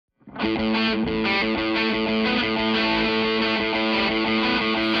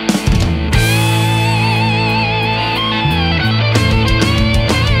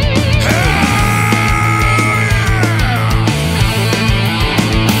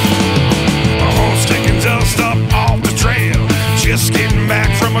Just getting back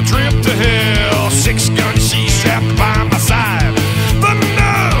from a trip to hell. 6-gun she's strapped by my side.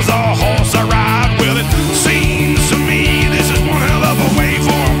 Thunder's a horse I ride. Well, it seems to me this is one hell of a way for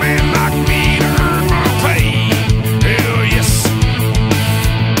a man like me to earn my pay. Hell yes.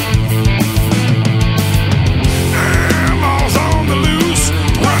 I'm all on the loose,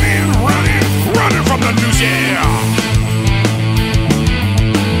 running from the noose, yeah.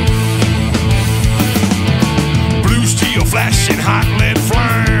 Flashing hot